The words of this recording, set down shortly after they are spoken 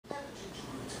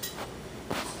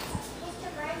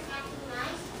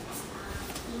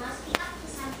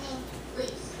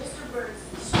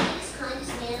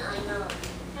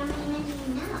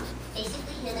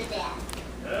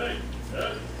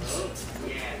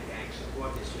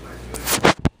this year, my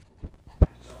friend.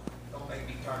 So don't make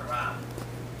me turn around.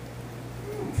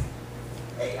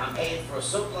 Hey, I'm heading for a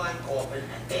silk-lined coffin,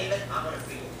 and damn it, I'm gonna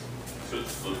feel it.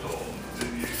 Since the dawn of the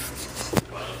year,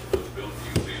 man has built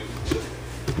museums.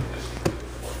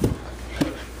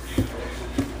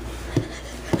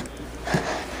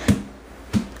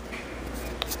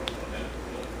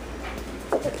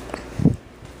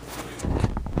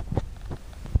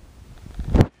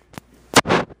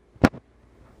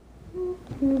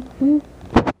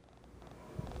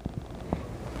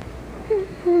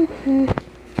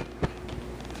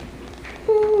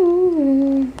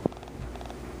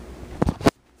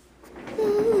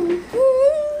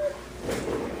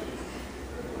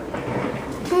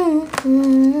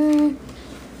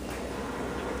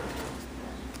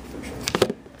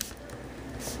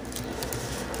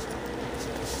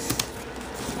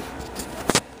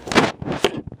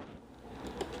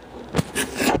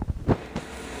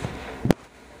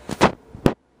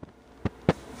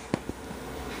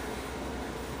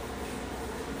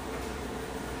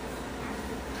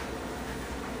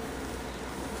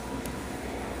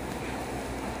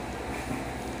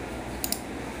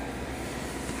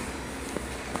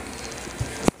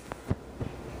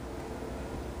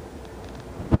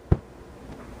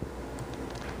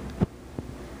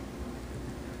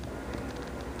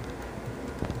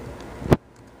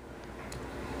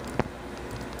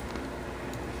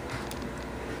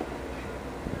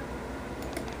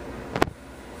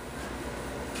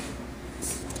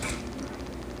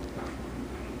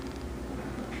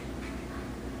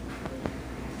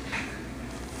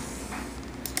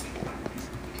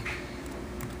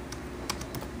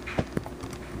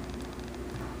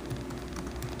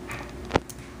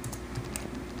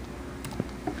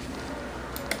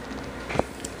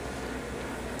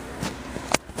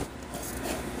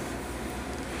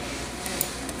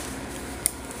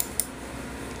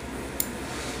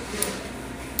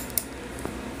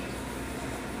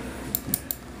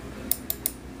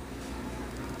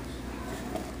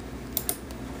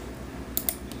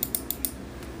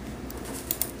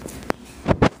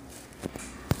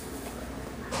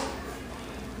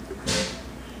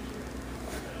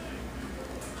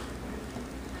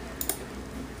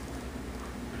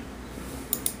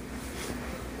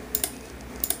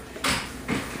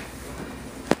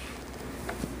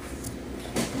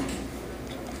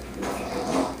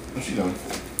 What's she doing?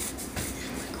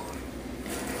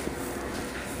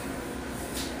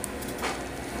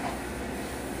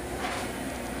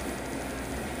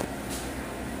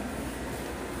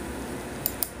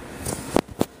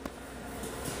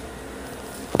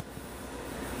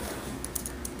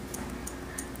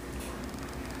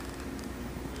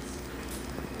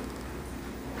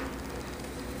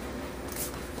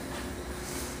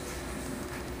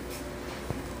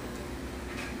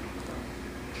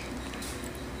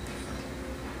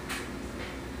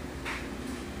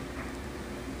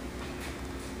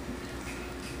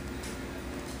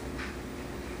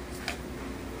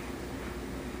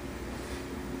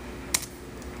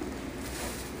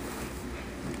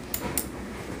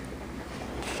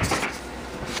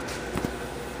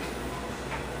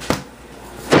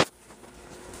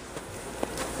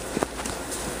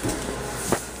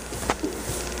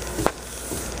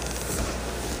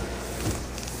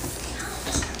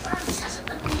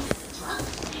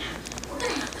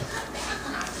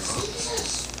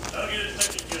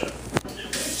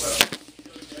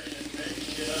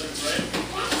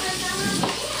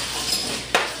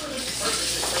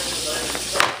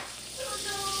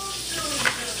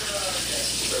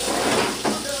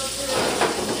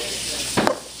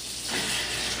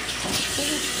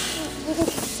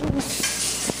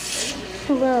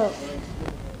 Hello.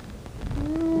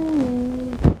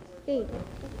 Hey,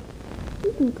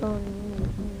 you can call me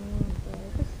anything.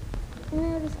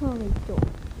 Just call me Joel.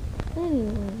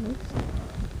 Anyways,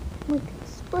 Mike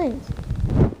explains.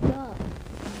 God.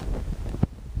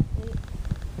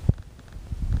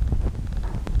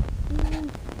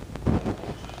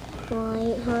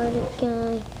 Light-hearted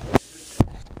guy.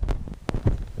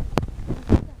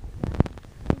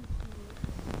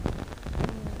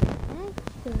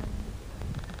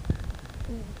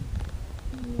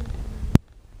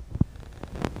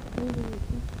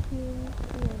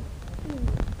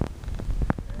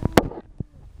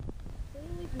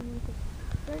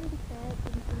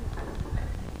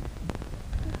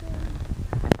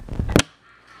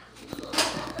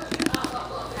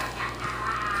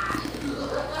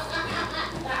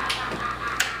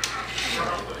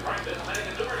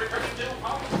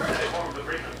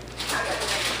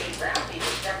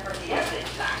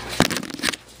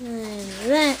 And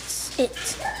that's it.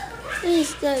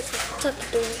 Please go. Stop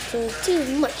doing too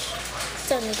much. It's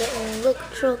time to get on local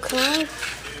control card.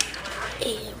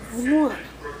 And one.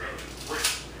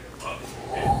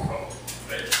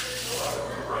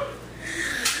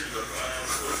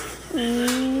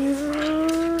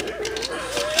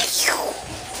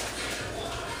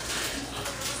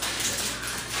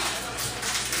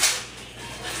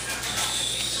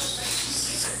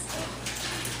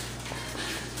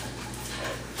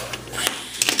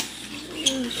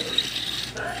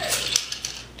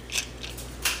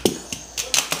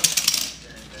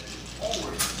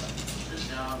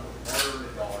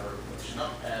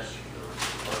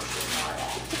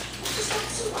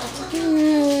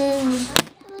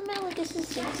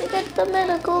 I got the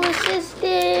medical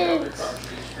assistance.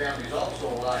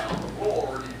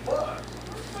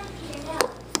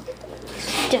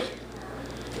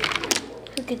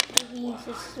 Who could believe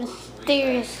this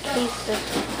mysterious case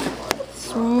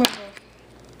of murder?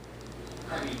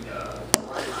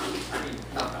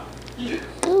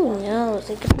 Who knows?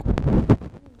 It could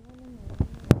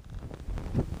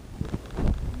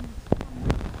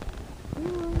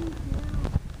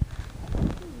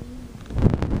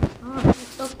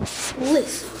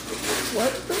listen,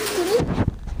 what we're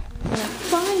gonna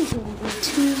find him in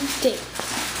 2 days.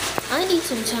 I need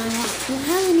some time off. You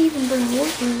haven't even been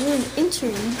working. You're an intern.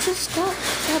 You just got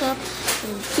shut up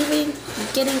and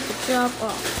getting the job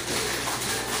off.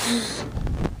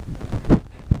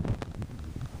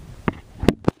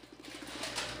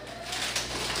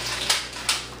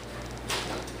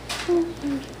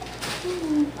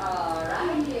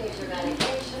 Alright, here's your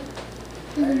medication.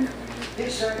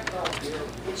 This ain't no deal.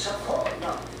 It's a court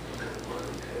now.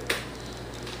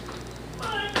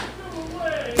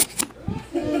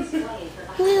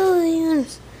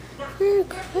 Williams, you're a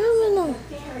criminal.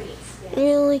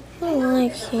 Really? I don't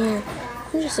like him.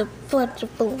 I'm just a bunch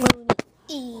of baloney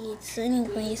idiots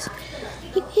anyways.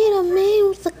 You hit a man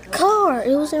with a car.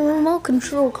 It was a remote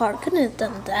control car. Couldn't have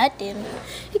done that, didn't it?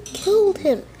 It killed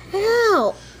him.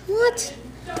 How? What?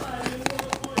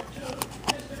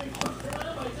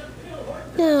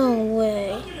 No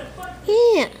way.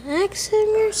 Yeah, ask him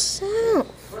yourself.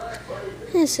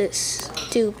 This is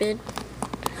stupid.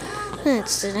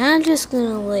 That's it. I'm just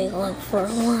gonna lay low for a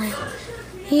while.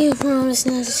 You promise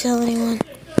not to tell anyone.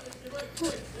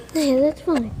 Hey, that's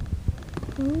fine.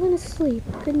 I'm gonna sleep.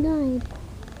 Good night.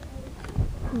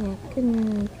 Yeah, good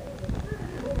night.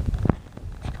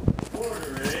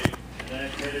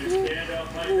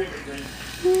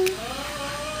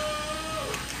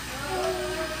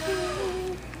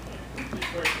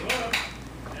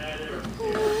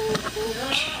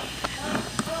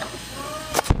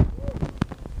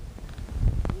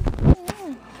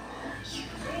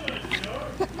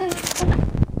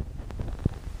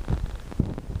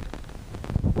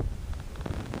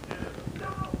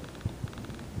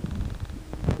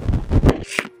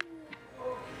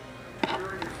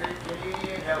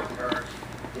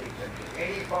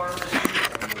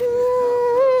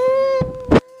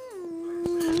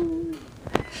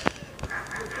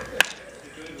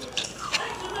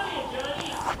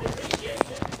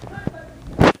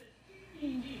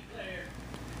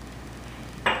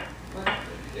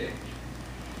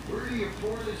 Where do you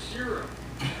pour the syrup?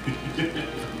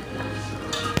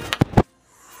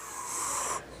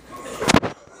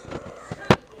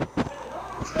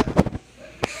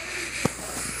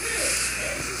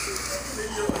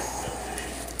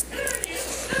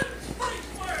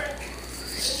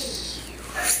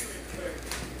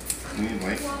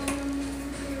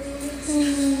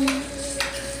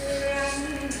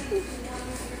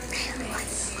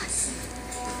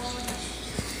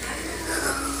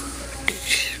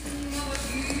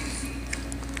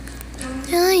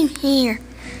 I'm here.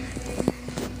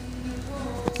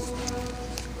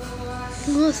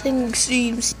 Nothing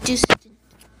seems distant.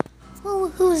 Oh,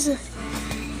 who's that?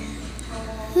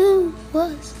 Who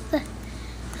was that?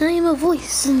 I am a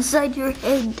voice inside your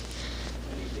head.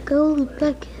 Go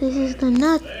back. This is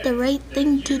not the right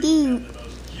thing to do.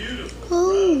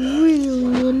 Oh,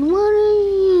 really? And what are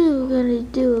you gonna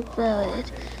do about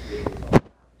it?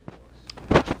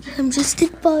 I'm just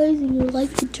advising your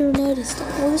life could turn out as the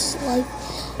worst life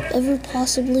ever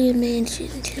possibly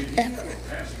imagined, ever.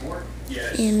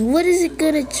 And what is it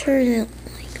gonna turn out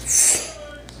like?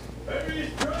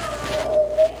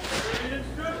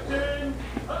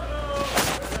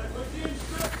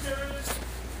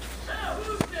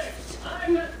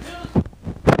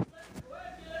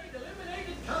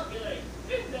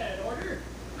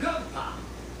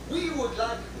 We would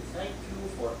like to thank you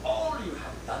for all you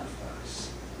have done for us.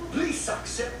 Please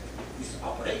accept this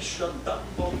Operation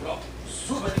Dumbo Rock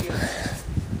souvenir.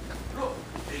 Look,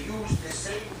 they use the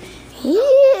same leaf.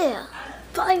 Yeah!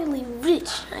 Finally rich!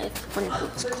 I have one of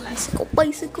those classical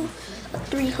bicycle, a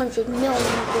 300mm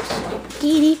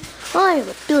spaghetti. I am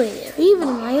a billionaire, even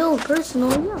in my own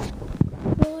personal yacht.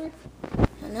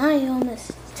 And I own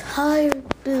this entire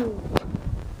building.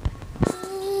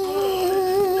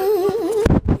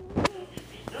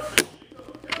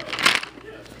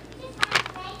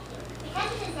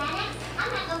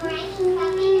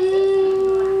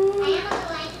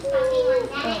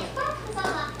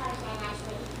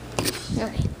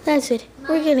 Okay, that's it.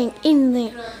 We're getting in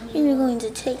there. And you're going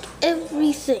to take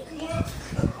everything.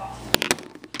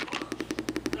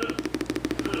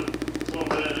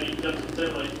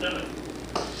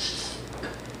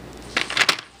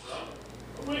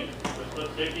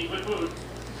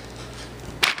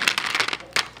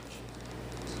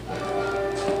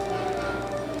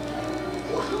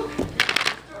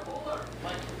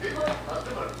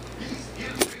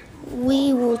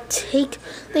 We will take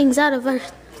things out of our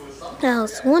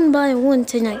house one by one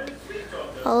tonight.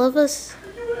 All of us.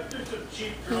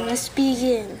 Let's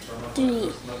begin.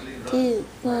 3, 2,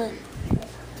 1.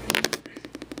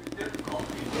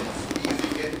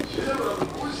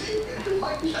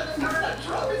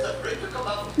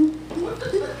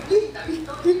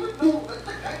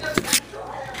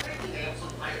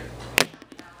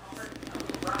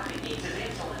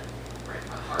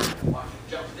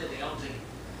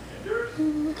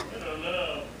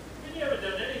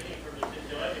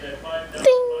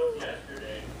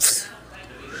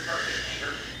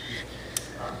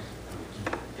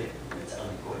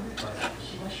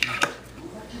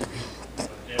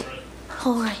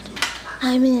 Alright,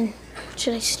 I'm in. What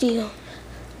should I steal?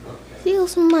 Steal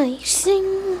some money.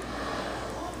 Sing!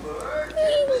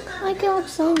 I got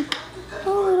some.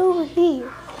 Throw it over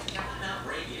here.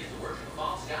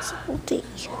 So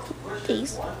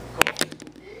these.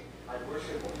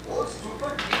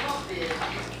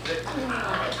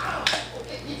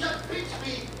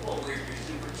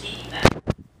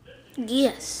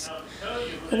 Yes.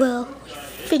 Well, we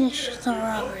finished the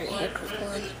robbery,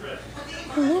 everyone.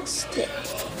 Next day.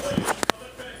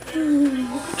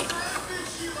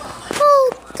 Oh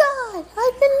God!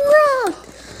 I've been robbed!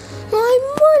 My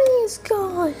money is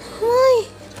gone!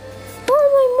 All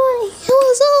my money! It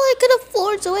was all I could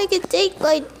afford so I could take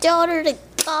my daughter to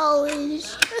college.